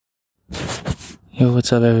Yo,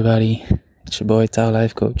 what's up, everybody? It's your boy Tao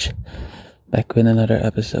Life Coach, back with another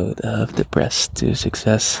episode of Depressed to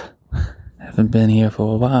Success. Haven't been here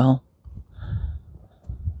for a while,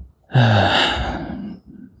 but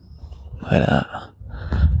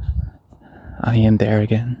I am there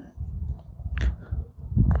again,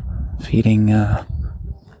 feeling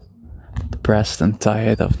depressed and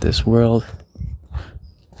tired of this world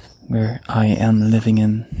where I am living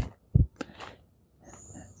in.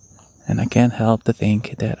 And I can't help to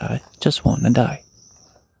think that I just want to die.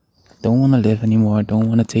 Don't want to live anymore. Don't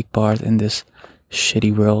want to take part in this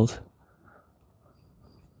shitty world.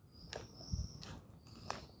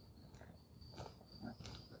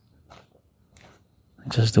 I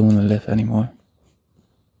just don't want to live anymore.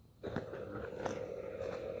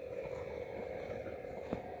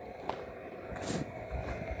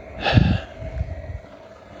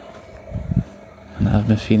 And I've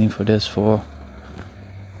been feeling for this for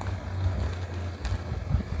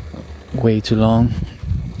way too long,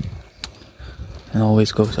 and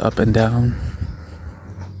always goes up and down.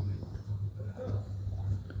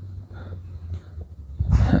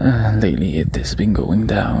 Lately it has been going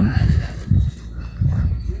down.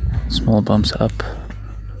 Small bumps up.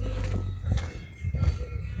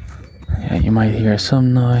 Yeah, you might hear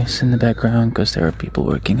some noise in the background because there are people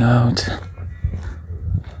working out.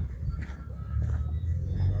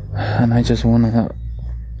 And I just want to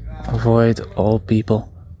avoid all people.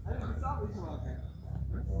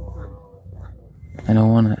 I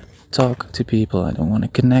don't want to talk to people. I don't want to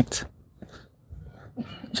connect. I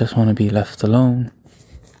just want to be left alone.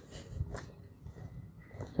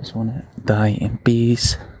 Just want to die in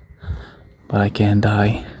peace. But I can't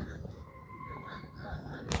die.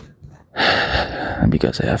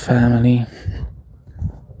 Because I have family.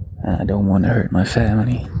 And I don't want to hurt my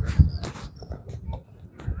family.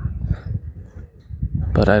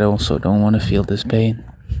 But I also don't want to feel this pain.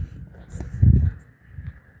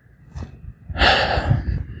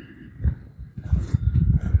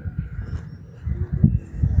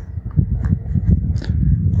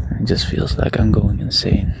 It just feels like I'm going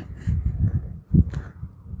insane.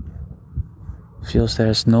 Feels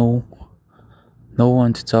there's no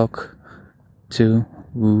one to talk to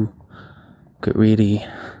who could really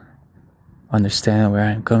understand where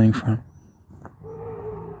I'm coming from.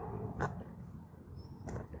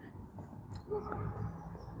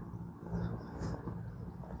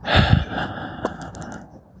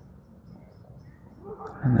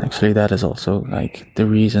 And actually that is also like the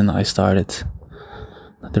reason I started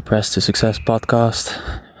the Depressed to Success podcast.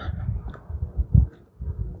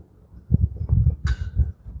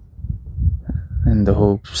 In the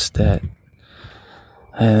hopes that,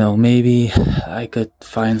 I don't know, maybe I could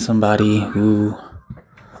find somebody who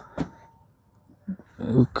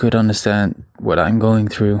could understand what I'm going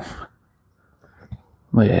through.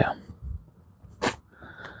 But yeah,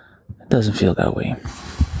 it doesn't feel that way.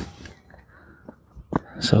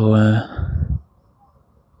 So,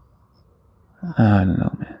 I don't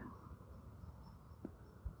know, man.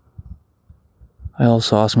 I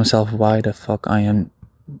also ask myself why the fuck I am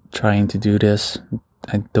trying to do this.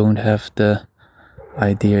 I don't have the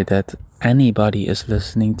idea that anybody is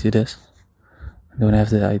listening to this. I don't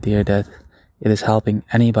have the idea that it is helping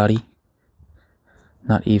anybody.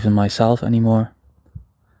 Not even myself anymore.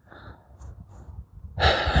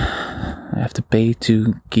 I have to pay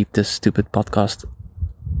to keep this stupid podcast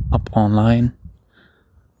up online.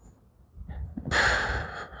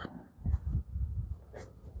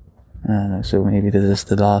 I don't know, so maybe this is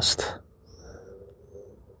the last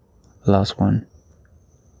one.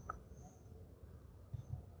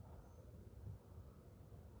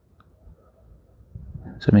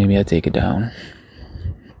 So maybe I take it down.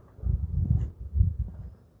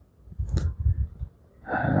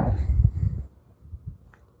 I don't know.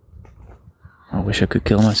 I wish I could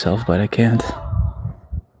kill myself, but I can't.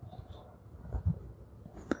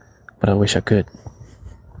 But I wish I could.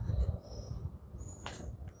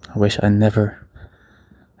 I wish I never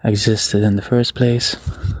existed in the first place.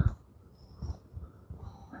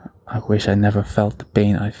 I wish I never felt the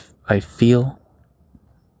pain I feel.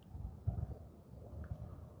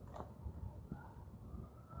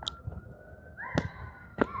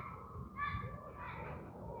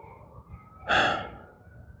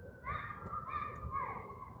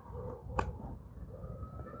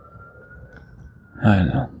 I don't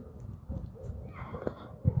know.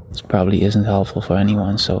 This probably isn't helpful for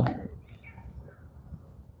anyone, so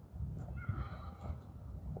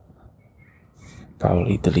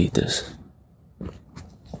probably delete this.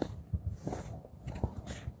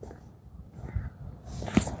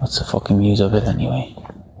 What's the fucking use of it anyway?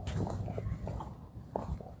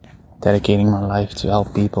 dedicating my life to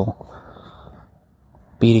help people,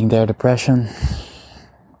 beating their depression,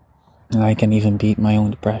 and I can even beat my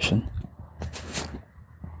own depression.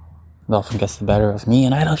 It often gets the better of me,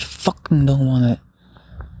 and I just fucking don't want it.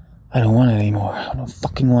 I don't want it anymore. I don't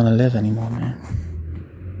fucking want to live anymore, man.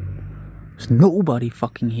 There's nobody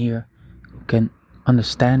fucking here who can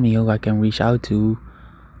understand me, who I can reach out to,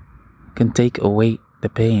 who can take away the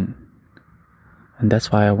pain. And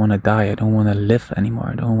that's why I want to die. I don't want to live anymore.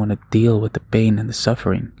 I don't want to deal with the pain and the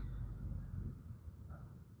suffering.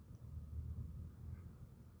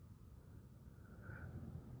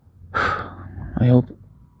 I hope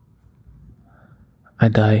I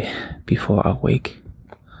die before I wake.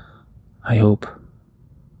 I hope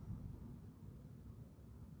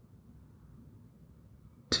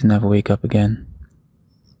to never wake up again.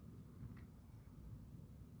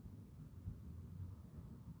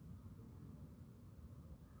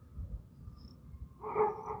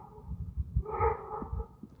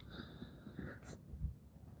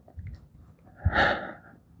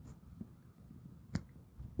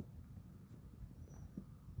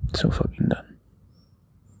 So fucking done.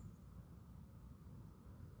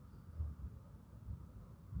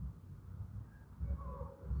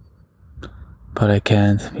 But I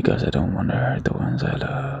can't, because I don't want to hurt the ones I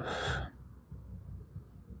love.